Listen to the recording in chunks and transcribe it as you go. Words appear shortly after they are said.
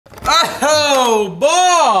Oh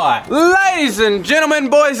boy! Ladies and gentlemen,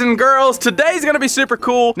 boys and girls, today's gonna be super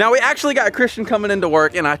cool. Now we actually got Christian coming into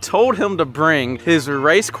work and I told him to bring his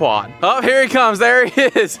race quad. Oh, here he comes, there he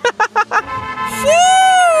is.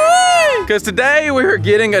 Because today we were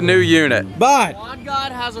getting a new unit. But Quad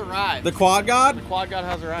God has arrived. the quad god? The Quad God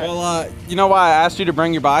has arrived. Well, you know why I asked you to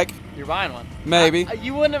bring your bike? You're buying one. Maybe.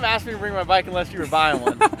 You wouldn't have asked me to bring my bike unless you were buying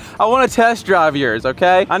one. I want to test drive yours,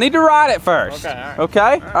 okay? I need to ride it first. Okay, all right.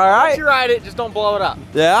 Okay? All right. Once you ride it, just don't blow it up.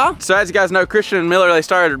 Yeah. So as you guys know, Christian and Miller, they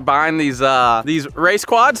started buying these race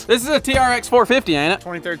quads. This is a TRX 450, ain't it?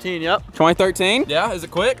 2013, yep. 2013. Yeah. Is it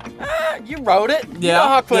quick? You rode it. You Yeah. know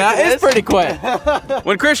how quick it is. It's pretty quick.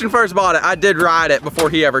 When Christian first bought it, I did ride it before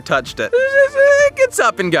he ever touched it. It gets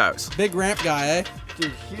up and goes. Big ramp guy, eh? Dude,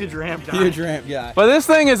 huge ramp guy. Huge ramp guy. But this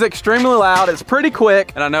thing is extremely loud. It's pretty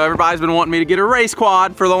quick. And I know everybody's been wanting me to get a race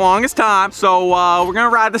quad for the longest time. So we're gonna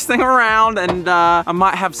ride this thing around and I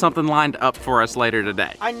might have something lined up for us later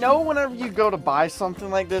today. I know whenever you go to buy something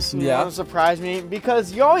like this and you Yeah. want to surprise me,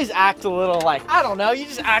 because you always act a little like, I don't know, you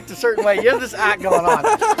just act a certain way. You have this act going on.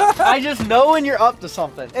 I just know when you're up to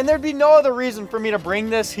something. And there'd be no other reason for me to bring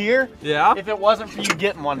this here Yeah. if it wasn't for you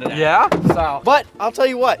getting one today. Yeah. So, but I'll tell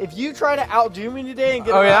you what, if you try to outdo me today and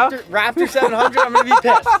get Oh, a yeah? Raptor 700, I'm gonna be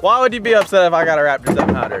pissed. Why would you be upset if I got a Raptor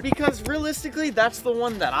 700? Because realistically, that's the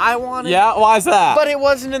one that I wanted. Yeah, why's that? But it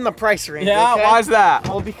wasn't in the price range. Yeah, okay? why's that?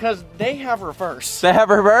 Well, because they have reverse. They have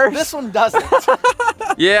reverse? This one doesn't.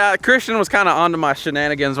 Yeah, Christian was kind of onto my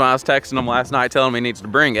shenanigans when I was texting him last night telling me he needs to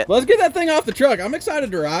bring it. Let's get that thing off the truck. I'm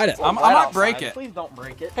excited to ride it. I might break it. Please don't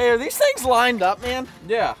break it. Hey, are these things lined up, man?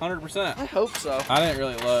 Yeah, 100%. I hope so. I didn't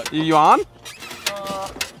really look. You on?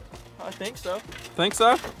 I think so. Think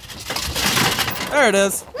so? There it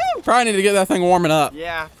is. Woo! Probably need to get that thing warming up.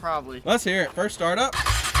 Yeah, probably. Let's hear it. First start up.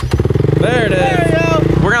 There it is. There you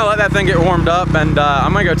go. We're gonna let that thing get warmed up and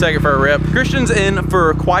I'm gonna go take it for a rip. Christian's in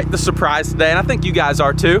for quite the surprise today and I think you guys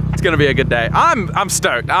are too. It's gonna be a good day. I'm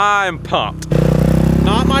stoked. I'm pumped.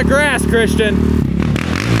 Not my grass, Christian.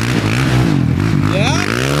 Yeah?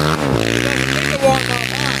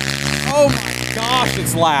 Oh my gosh,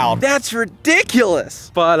 it's loud. That's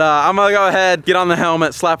ridiculous. But I'm gonna go ahead, get on the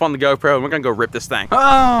helmet, slap on the GoPro, and we're gonna go rip this thing.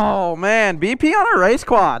 Oh man, BP on a race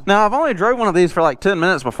quad. Now I've only drove one of these for like 10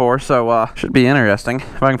 minutes before, so should be interesting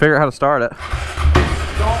if I can figure out how to start it.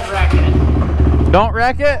 Don't wreck it. Don't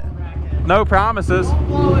wreck it? No promises. Don't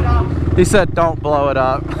blow it up. He said don't blow it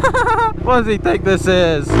up. What does he think this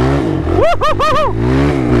is?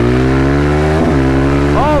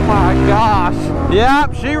 Oh my gosh.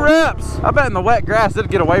 Yep, she rips. I bet in the wet grass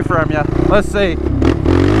it'd get away from you. Let's see.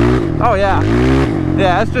 Oh yeah.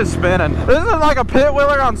 Yeah, it's just spinning. This is like a pit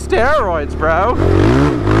wheeler on steroids, bro.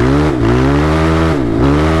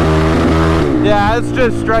 Yeah, it's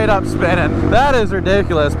just straight up spinning. That is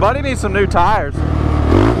ridiculous. Buddy needs some new tires.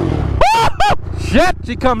 Shit,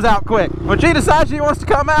 she comes out quick. When she decides she wants to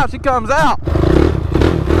come out, she comes out.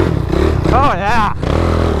 Oh yeah.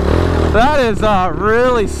 That is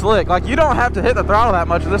really slick. Like, you don't have to hit the throttle that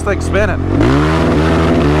much and this thing's spinning.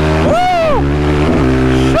 Woo!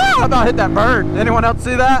 I about hit that bird. Anyone else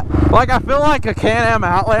see that? Like, I feel like a Can-Am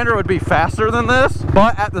Outlander would be faster than this,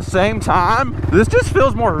 but at the same time, this just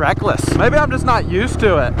feels more reckless. Maybe I'm just not used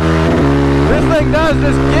to it. This thing does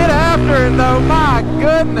just get after it though, my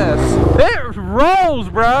goodness. It rolls,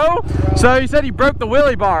 bro. So you said you broke the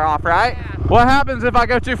wheelie bar off, right? Yeah. What happens if I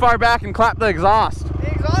go too far back and clap the exhaust?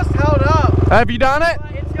 The exhaust held up. Have you done it?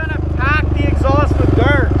 But it's gonna pack the exhaust with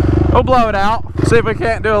dirt. We'll blow it out. See if we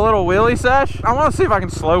can't do a little wheelie sesh. I want to see if I can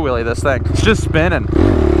slow wheelie this thing. It's just spinning.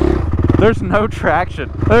 There's no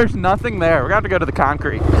traction. There's nothing there. We're gonna have to go to the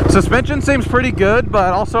concrete. Suspension seems pretty good,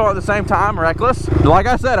 but also at the same time reckless. Like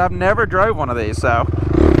I said, I've never drove one of these, so.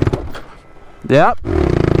 Yep.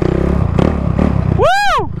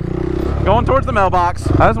 Woo! Going towards the mailbox.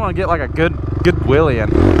 I just want to get like a good wheelie in.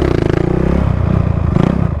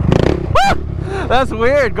 Woo! That's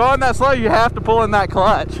weird. Going that slow, you have to pull in that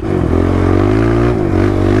clutch.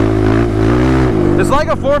 It's like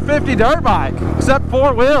a 450 dirt bike, except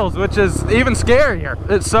 4 wheels, which is even scarier.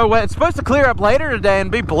 It's so wet. It's supposed to clear up later today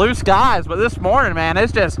and be blue skies, but this morning, man,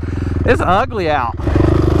 it's ugly out.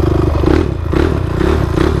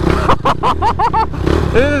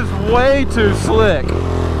 It is way too slick.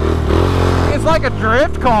 It's like a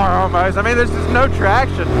drift car almost. I mean, there's just no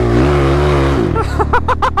traction.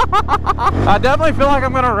 I definitely feel like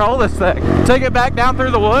I'm gonna roll this thing. Take it back down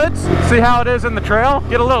through the woods, see how it is in the trail,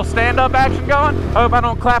 get a little stand-up action going. Hope I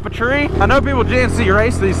don't clap a tree. I know people GNC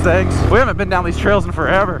race these things. We haven't been down these trails in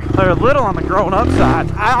forever. They're a little on the grown-up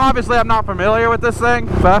side. Obviously I'm not familiar with this thing,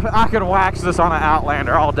 but I could wax this on an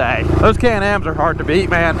Outlander all day. Those Can-Ams are hard to beat,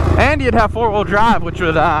 man. And you'd have four-wheel drive, which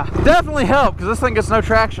would definitely help, because this thing gets no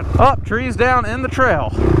traction. Up, trees down in the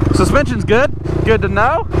trail. Suspension's good to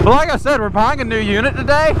know. But like I said, we're buying a new unit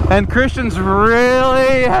today, and Christian's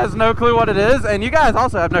really has no clue what it is, and you guys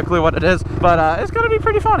also have no clue what it is, but it's gonna be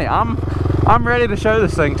pretty funny. I'm ready to show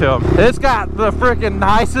this thing to him. It's got the freaking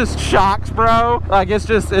nicest shocks, bro. Like, it's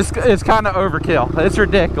kind of overkill. It's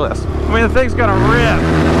ridiculous. I mean, the thing's gonna rip.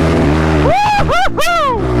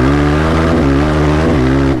 Woo-hoo-hoo!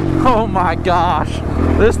 Oh my gosh.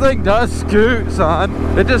 This thing does scoot, son.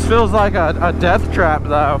 It just feels like a death trap,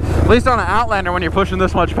 though. At least on an Outlander, when you're pushing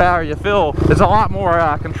this much power, you feel it's a lot more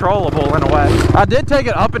controllable in a way. I did take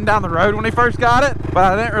it up and down the road when we first got it, but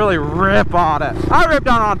I didn't really rip on it. I ripped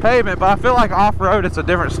on pavement, but I feel like off-road, it's a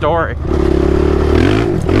different story.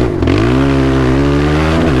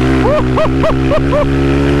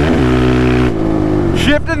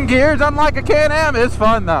 Shifting gears, unlike a Can-Am, is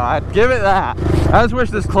fun though. I'd give it that. I just wish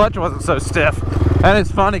this clutch wasn't so stiff. And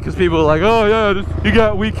it's funny because people are like, oh yeah, you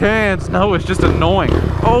got weak hands. No, it's just annoying.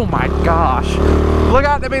 Oh my gosh. Look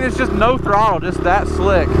out, I mean, it's just no throttle, just that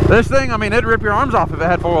slick. This thing, I mean, it'd rip your arms off if it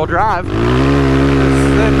had four-wheel drive.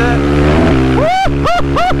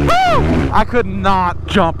 I could not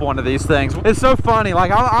jump one of these things. It's so funny.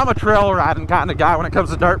 Like, I'm a trail riding kind of guy when it comes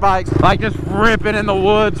to dirt bikes. Like, just ripping in the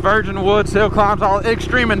woods, virgin woods, hill climbs, all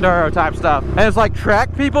extreme enduro type stuff. And it's like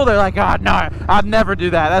track people, they're like, oh no, I'd never do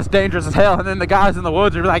that. That's dangerous as hell. And then the guys in the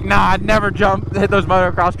woods are like, nah, I'd never hit those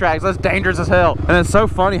motocross tracks. That's dangerous as hell. And it's so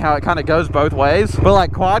funny how it kind of goes both ways. But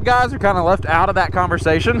like, quad guys are kind of left out of that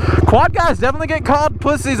conversation. Quad guys definitely get called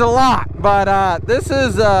pussies a lot, but this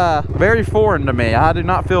is very foreign to me. I do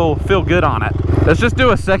not feel good on it. Let's just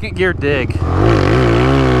do a second gear dig. Took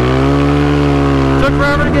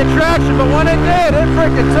forever to get traction, but when it did, it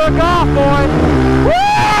freaking took off, boy.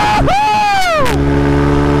 Woo-hoo!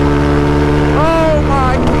 Oh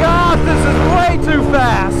my gosh, this is way too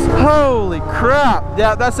fast. Holy crap.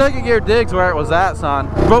 Yeah, that second gear dig's where it was at, son.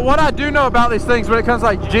 But what I do know about these things when it comes to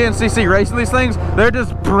like GNCC racing these things, they're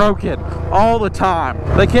just broken all the time.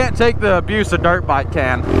 They can't take the abuse a dirt bike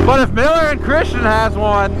can. But if Miller and Christian has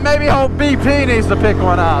one, maybe old BP needs to pick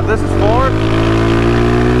one up. This is Ford.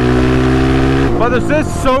 But this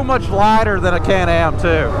is so much lighter than a Can-Am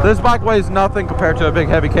too. This bike weighs nothing compared to a big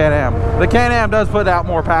heavy Can-Am. The Can-Am does put out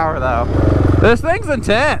more power though. This thing's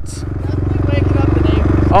intense.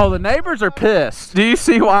 Oh, the neighbors are pissed. Do you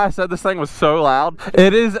see why I said this thing was so loud?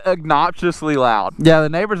 It is obnoxiously loud. Yeah, the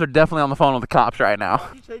neighbors are definitely on the phone with the cops right now.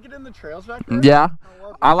 Did you take it in the trails back there? Yeah.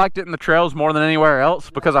 I liked it in the trails more than anywhere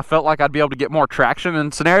else because I felt like I'd be able to get more traction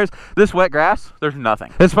in scenarios. This wet grass, there's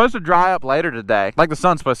nothing. It's supposed to dry up later today. Like the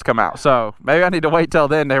sun's supposed to come out. So maybe I need to wait till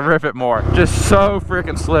then to rip it more. Just so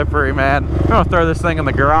freaking slippery, man. I'm gonna throw this thing in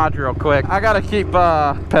the garage real quick. I gotta keep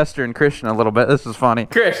pestering Christian a little bit. This is funny.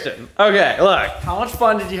 Christian, okay, look. How much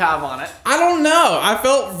fun did you have on it? I don't know. I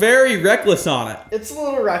felt very reckless on it. It's a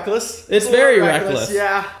little reckless. It's very reckless.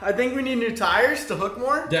 Yeah, I think we need new tires to hook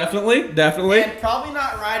more. Definitely, definitely. And probably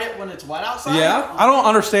not ride it when it's wet outside. Yeah, I don't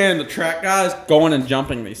understand the track guys going and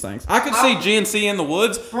jumping these things. I could see GNC in the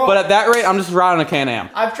woods, but at that rate, I'm just riding a Can-Am.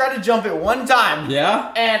 I've tried to jump it one time.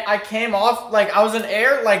 Yeah? And I came off, like, I was in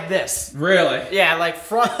air like this. Really? Yeah, like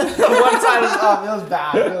front, one side was up. It was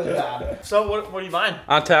bad, really bad. So what are you buying?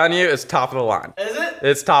 I'm telling you, it's top of the line. Is it?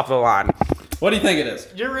 It's top of the line. What do you think it is?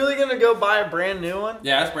 You're really gonna go buy a brand new one?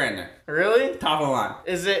 Yeah, it's brand new. Really? Top of the line.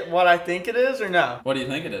 Is it what I think it is or no? What do you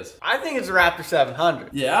think it is? I think it's a Raptor 700.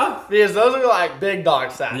 Yeah? Because those are like big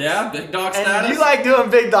dog status. Yeah, big dog And status? you like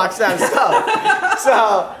doing big dog status stuff.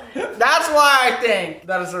 So that's why I think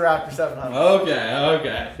that is the Raptor 700. Okay,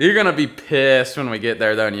 okay. You're gonna be pissed when we get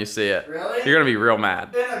there though and you see it. Really? You're gonna be real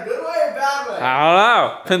mad. In a good way or bad way? I don't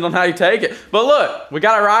know. Depends on how you take it. But look, we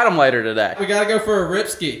gotta ride them later today. We gotta go for a rip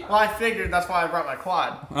ski. Well, I figured that's why I brought my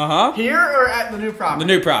quad. Uh-huh. Here or at the new property?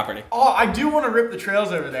 The new property. Oh, I do want to rip the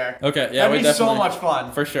trails over there. Okay, yeah, That'd be so much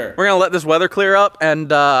fun. For sure. We're gonna let this weather clear up and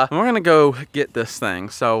we're gonna go get this thing.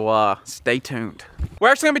 So stay tuned. We're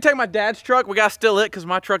actually gonna be taking my dad's truck. We gotta steal it because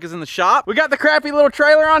my truck is in the shop. We got the crappy little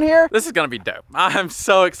trailer on here. This is gonna be dope. I'm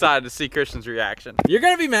so excited to see Christian's reaction. You're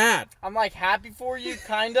gonna be mad. I'm like happy for you,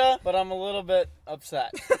 kinda, but I'm I'm a little bit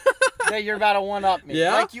upset that you're about to one-up me.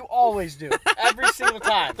 Yeah? Like you always do. Every single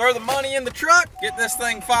time. Throw the money in the truck, get this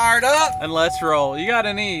thing fired up, and let's roll. You got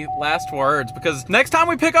any last words? Because next time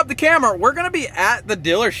we pick up the camera, we're gonna be at the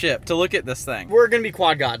dealership to look at this thing. We're gonna be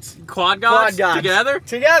quad gods. Quad gods? Together?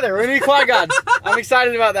 Together. We're gonna be quad gods. I'm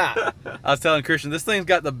excited about that. I was telling Christian, this thing's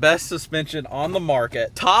got the best suspension on the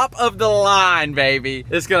market. Top of the line, baby.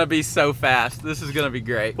 It's gonna be so fast. This is gonna be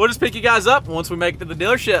great. We'll just pick you guys up once we make it to the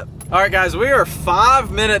dealership. All right, guys, we are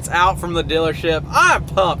 5 minutes out from the dealership. I'm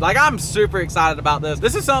pumped. Like, I'm super excited about this.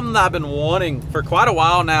 This is something that I've been wanting for quite a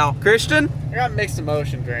while now. Christian? I got mixed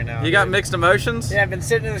emotions right now. You got mixed emotions? Yeah, I've been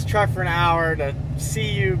sitting in this truck for an hour to see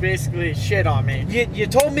you basically shit on me. You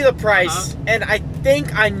told me the price, and I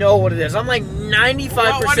think I know what it is. I'm like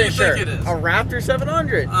 95% what do you sure. think it is? A Raptor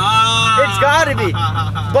 700. Ah. It's gotta be.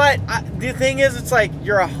 But the thing is, it's like,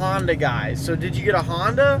 you're a Honda guy. So did you get a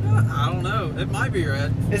Honda? I don't know. It might be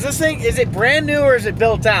red. Is this thing, is it brand new or is it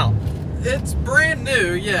built out? It's brand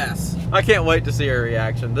new, yes. I can't wait to see her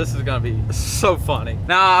reaction. This is gonna be so funny.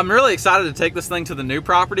 Now, I'm really excited to take this thing to the new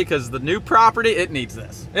property because the new property, it needs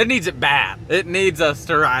this. It needs it bad. It needs us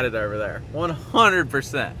to ride it over there,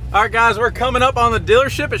 100%. All right, guys, we're coming up on the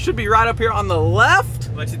dealership. It should be right up here on the left.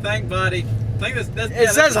 What you think, buddy? I think It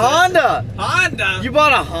says Honda. Honda? You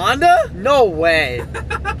bought a Honda? No way.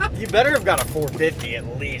 You better have got a 450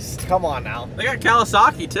 at least. Come on now. They got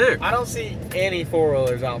Kawasaki too. I don't see any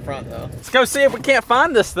four-wheelers out front though. Let's go see if we can't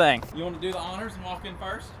find this thing. You want to do the honors and walk in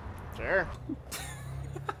first? Sure.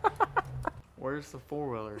 Where's the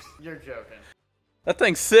four-wheelers? You're joking. That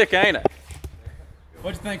thing's sick, ain't it?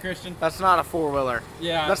 What'd you think, Christian? That's not a four-wheeler.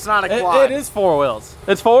 Yeah. That's not a quad. It is 4 wheels.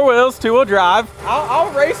 It's 4 wheels, 2-wheel drive.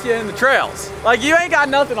 I'll race you in the trails. Like, you ain't got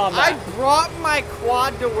nothing on that. I brought my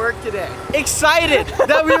quad to work today. Excited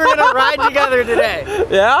that we were gonna ride together today.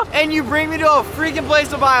 Yeah? And you bring me to a freaking place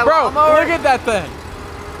to buy a Bro, lawnmower? look at that thing.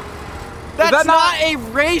 That's not a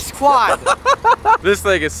race quad. This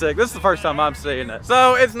thing is sick. This is the first time I'm seeing it.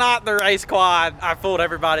 So it's not the race quad I fooled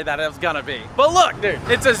everybody that it was gonna be. But look, dude,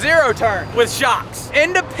 it's a 0 turn with shocks.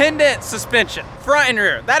 Independent suspension, front and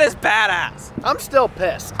rear. That is badass. I'm still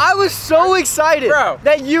pissed. I was so excited Bro.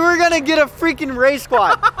 that you were gonna get a freaking race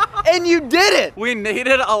quad. And you did it. We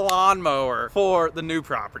needed a lawnmower for the new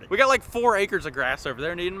property. We got like 4 acres of grass over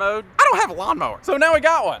there needing mowed. I don't have a lawnmower. So now we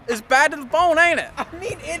got one. It's bad to the bone, ain't it? I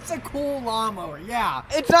mean, it's a cool lawnmower, yeah.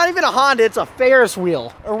 It's not even a Honda, it's a Ferris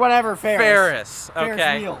wheel. Or whatever, Ferris.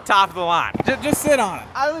 Okay. wheel. Top of the line. Just sit on it.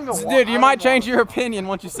 I don't even Dude, you might change your opinion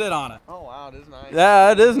once you sit on it. Oh, wow, it is nice.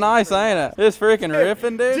 Yeah, it is nice, ain't it? It's freaking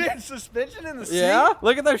riffing, dude. Dude, suspension in the seat? Yeah?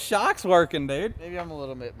 Look at those shocks working, dude. Maybe I'm a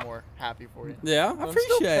little bit more happy for you. Yeah, I I'm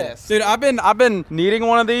still appreciate it. pissed. Dude, I've been needing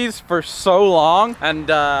one of these for so long, and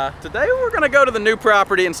today we're gonna go to the new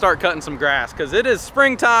property and start cutting some grass, because it is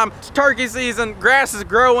springtime, it's turkey season, grass is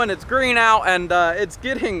growing, it's green out, and it's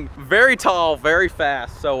getting very tall very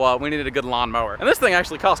fast, so we needed a good lawnmower. And this thing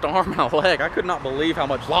actually cost an arm and a leg. I could not believe how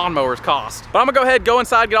much lawnmowers cost. But I'm gonna go ahead, go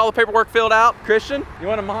inside, get all the paperwork filled out. Christian, you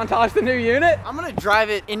wanna montage the new unit? I'm gonna drive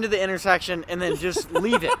it into the intersection and then just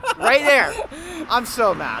leave it right there. I'm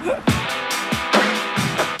so mad.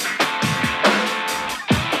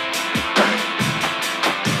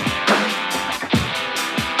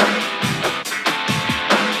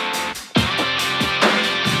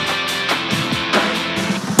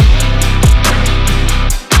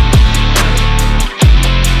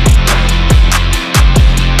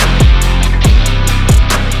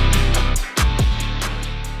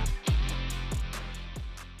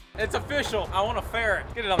 It's official. I want a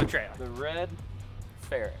Ferret. Get it on the trail. The red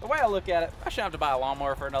Ferret. The way I look at it, I shouldn't have to buy a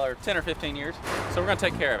lawnmower for another 10 or 15 years. So we're gonna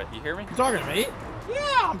take care of it. You hear me? You talking to me?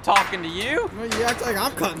 Yeah, I'm talking to you. Well, you act like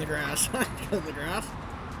I'm cutting the grass. I'm cutting the grass.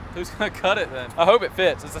 Who's gonna cut it then? I hope it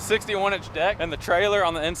fits. It's a 61-inch deck, and the trailer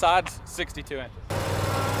on the inside's 62 inches.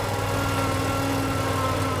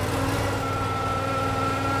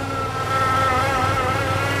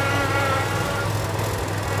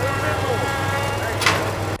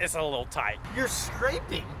 It's a little tight. You're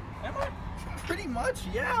scraping. Am I? Pretty much,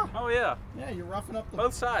 yeah. Oh yeah. Yeah, you're roughing up the...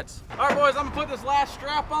 Both sides. All right, boys, I'm gonna put this last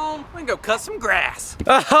strap on. We can go cut some grass.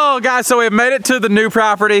 Oh, guys, so we've made it to the new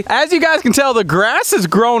property. As you guys can tell, the grass has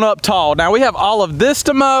grown up tall. Now we have all of this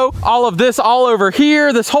to mow, all of this all over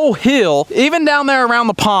here, this whole hill, even down there around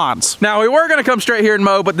the ponds. Now we were gonna come straight here and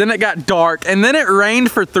mow, but then it got dark, and then it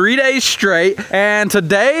rained for 3 days straight, and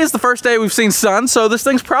today is the first day we've seen sun, so this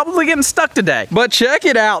thing's probably getting stuck today. But check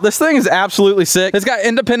it out. This thing is absolutely sick. It's got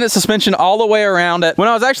independent suspension all the way way around it. When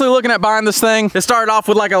I was actually looking at buying this thing, it started off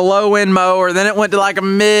with like a low end mower, then it went to like a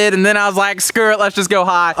mid, and then I was like, screw it, let's just go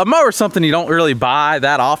high. A mower is something you don't really buy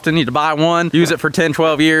that often. You need to buy one, use it for 10,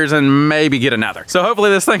 12 years, and maybe get another. So hopefully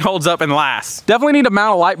this thing holds up and lasts. Definitely need to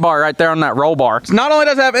mount a light bar right there on that roll bar. Not only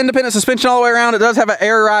does it have independent suspension all the way around, it does have an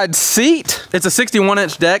air ride seat. It's a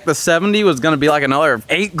 61-inch deck. The 70 was gonna be like another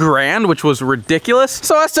 $8 grand, which was ridiculous.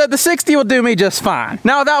 So I said the 60 will do me just fine.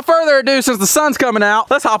 Now without further ado, since the sun's coming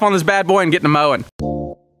out, let's hop on this bad boy and get to mowing.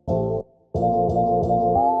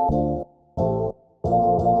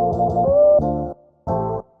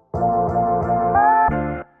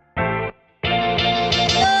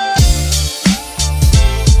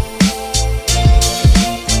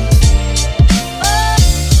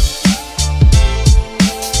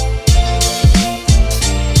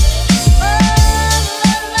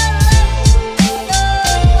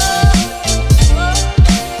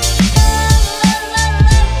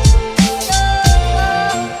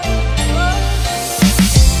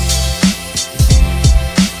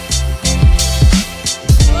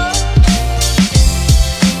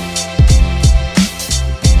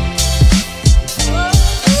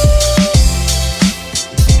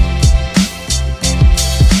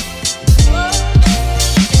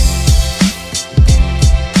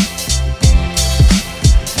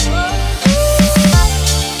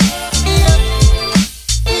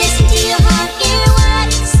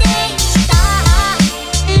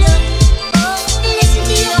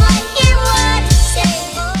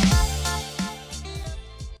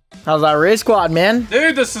 How's that race quad, man?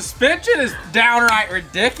 Dude, the suspension is downright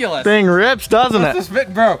ridiculous. Thing rips, doesn't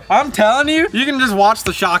it? Bro, I'm telling you, you can just watch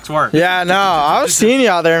the shocks work. Yeah, no, I was seeing you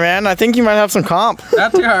out there, man. I think you might have some comp.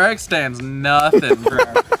 That TRX stands nothing, bro.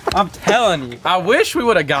 I'm telling you. I wish we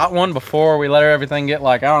would have got one before we let everything get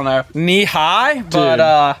like, I don't know, knee high,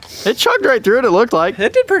 but it chugged right through it, it looked like.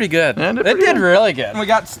 it did pretty good. Yeah, it did really good. We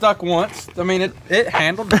got stuck once. I mean, it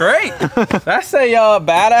handled great. That's a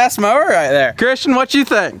badass mower right there. Christian, what you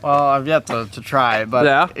think? Well, I've yet to try it, but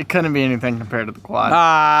Yeah. it couldn't be anything compared to the quad.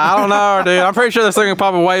 I don't know, dude. I'm pretty sure this thing will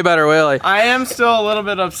pop a way better wheelie. I am still a little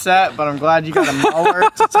bit upset, but I'm glad you got a mower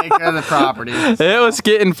to take care of the property. It was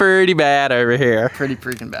getting pretty bad over here. Pretty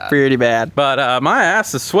freaking bad. Pretty bad. But my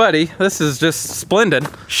ass is sweaty. This is just splendid.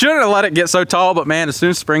 Shouldn't have let it get so tall, but man, as soon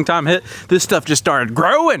as springtime hit, this stuff just started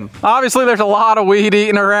growing. Obviously, there's a lot of weed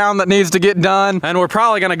eating around that needs to get done, and we're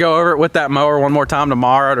probably gonna go over it with that mower one more time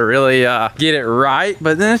tomorrow to really get it right.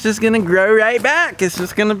 But then it's just gonna grow right back. It's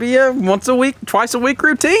just gonna be a once a week, twice a week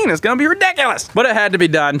routine. It's gonna be ridiculous. But it had to be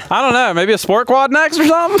done. I don't know, maybe a sport quad next or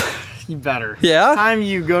something? You better. Yeah? Next time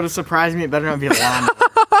you go to surprise me, it better not be a lawnmower.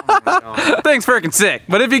 Oh my God. Thing's freaking sick.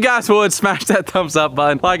 But if you guys would, smash that thumbs up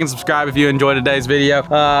button, like and subscribe if you enjoyed today's video.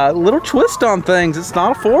 Little twist on things. It's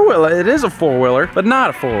not a four-wheeler. It is a four-wheeler, but not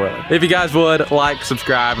a four-wheeler. If you guys would, like,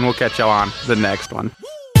 subscribe, and we'll catch y'all on the next one.